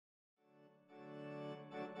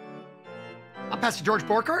Pastor George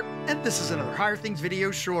Borghardt, and this is another Higher Things video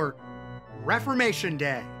short. Reformation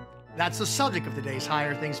Day. That's the subject of today's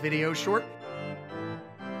Higher Things video short.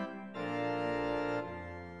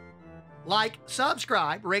 Like,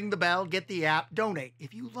 subscribe, ring the bell, get the app, donate.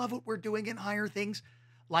 If you love what we're doing in Higher Things,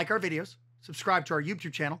 like our videos, subscribe to our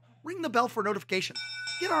YouTube channel, ring the bell for notifications,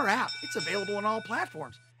 get our app. It's available on all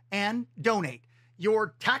platforms. And donate.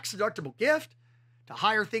 Your tax-deductible gift to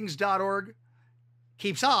higherthings.org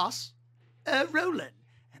keeps us rolling.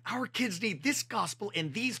 And our kids need this gospel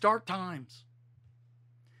in these dark times.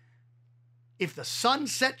 If the Son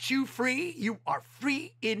sets you free, you are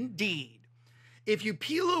free indeed. If you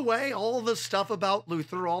peel away all the stuff about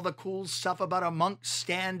Luther, all the cool stuff about a monk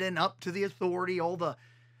standing up to the authority, all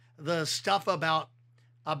the stuff about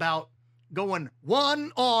going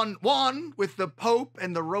one-on-one with the Pope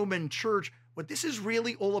and the Roman Church, what this is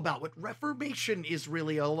really all about, what Reformation is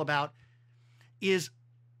really all about, is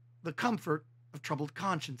the comfort of troubled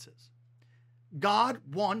consciences. God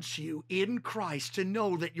wants you in Christ to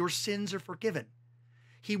know that your sins are forgiven.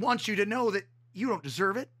 He wants you to know that you don't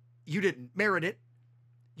deserve it, you didn't merit it,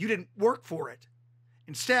 you didn't work for it.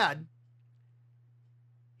 Instead,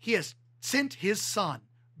 He has sent His Son,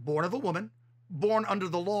 born of a woman, born under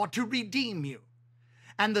the law, to redeem you.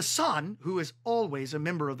 And the Son, who is always a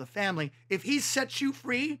member of the family, if He sets you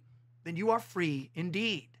free, then you are free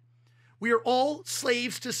indeed. We are all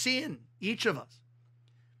slaves to sin, each of us.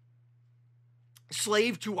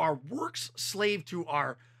 Slave to our works, slave to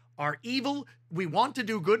our evil. We want to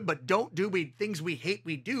do good, but don't do things we hate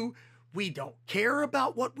we do. We don't care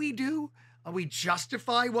about what we do. We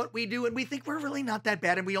justify what we do, and we think we're really not that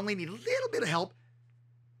bad, and we only need a little bit of help.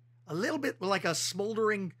 A little bit like a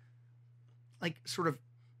smoldering, like sort of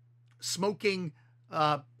smoking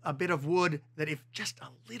a bit of wood, that if just a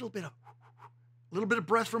little bit of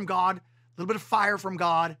breath from God, a little bit of fire from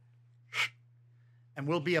God, and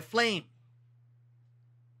we'll be aflame.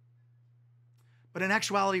 But in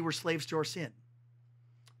actuality, we're slaves to our sin.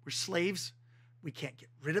 We're slaves. We can't get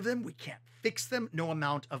rid of them. We can't fix them. No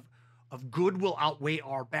amount of good will outweigh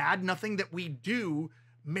our bad. Nothing that we do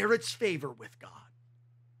merits favor with God.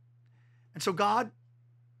 And so God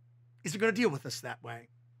isn't going to deal with us that way.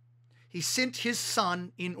 He sent His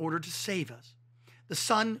Son in order to save us. The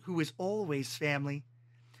Son, who is always family,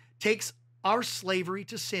 takes our slavery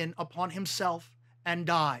to sin upon Himself and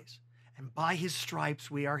dies. And by His stripes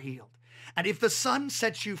we are healed. And if the Son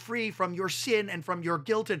sets you free from your sin and from your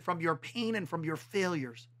guilt and from your pain and from your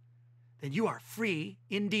failures, then you are free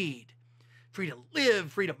indeed. Free to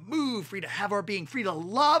live, free to move, free to have our being, free to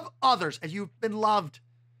love others as you've been loved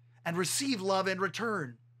and receive love in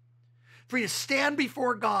return. Free to stand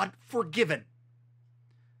before God forgiven,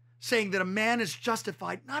 saying that a man is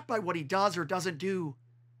justified not by what he does or doesn't do,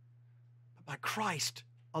 but by Christ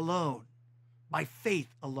alone, by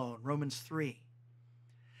faith alone, Romans 3.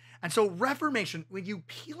 And so Reformation, when you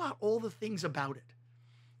peel out all the things about it,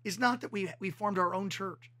 is not that we formed our own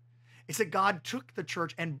church. It's that God took the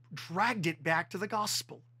church and dragged it back to the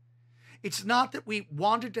gospel. It's not that we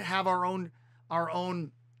wanted to have our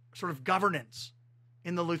own sort of governance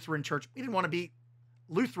in the Lutheran church. We didn't want to be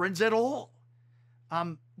Lutherans at all.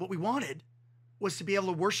 What we wanted was to be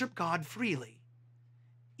able to worship God freely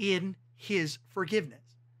in His forgiveness.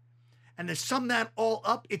 And to sum that all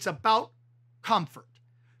up, it's about comfort.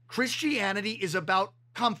 Christianity is about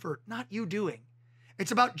comfort, not you doing.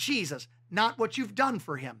 It's about Jesus, not what you've done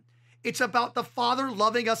for Him. It's about the Father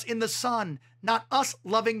loving us in the Son, not us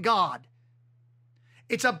loving God.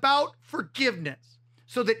 It's about forgiveness,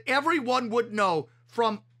 so that everyone would know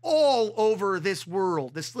from all over this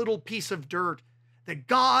world, this little piece of dirt, that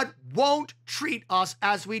God won't treat us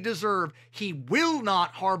as we deserve. He will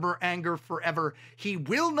not harbor anger forever. He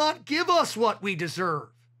will not give us what we deserve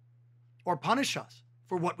or punish us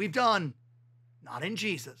for what we've done. Not in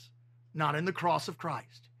Jesus, not in the cross of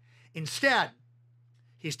Christ. Instead,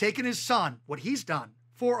 He's taken His Son, what He's done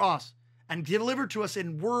for us, and delivered to us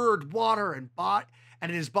in word, water, and in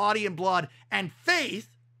His body and blood, and faith,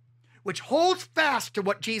 which holds fast to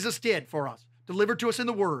what Jesus did for us, delivered to us in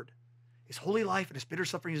the Word, His holy life and His bitter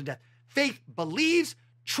sufferings and death. Faith believes,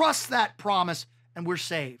 trusts that promise, and we're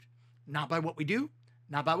saved. Not by what we do,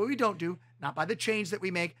 not by what we don't do, not by the change that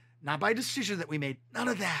we make, not by a decision that we made. None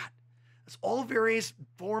of that. It's all various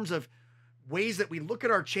forms of ways that we look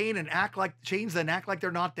at our chain and act like chains and act like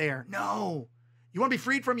they're not there. No. You want to be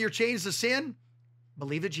freed from your chains of sin?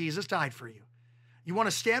 Believe that Jesus died for you. You want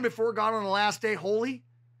to stand before God on the last day holy?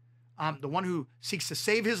 The one who seeks to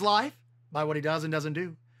save his life by what he does and doesn't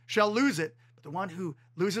do shall lose it. But the one who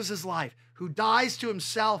loses his life, who dies to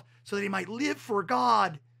himself so that he might live for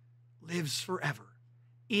God, lives forever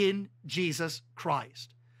in Jesus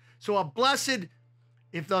Christ. So a blessed,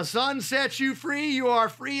 if the Son sets you free, you are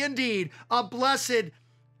free indeed. A blessed,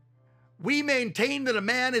 we maintain that a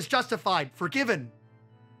man is justified, forgiven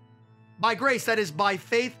by grace, that is by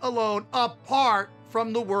faith alone, apart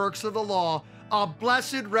from the works of the law. A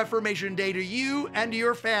blessed Reformation Day to you and to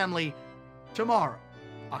your family tomorrow,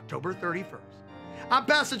 October 31st. I'm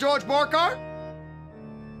Pastor George Borghardt,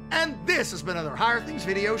 and this has been another Higher Things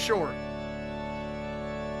Video Short.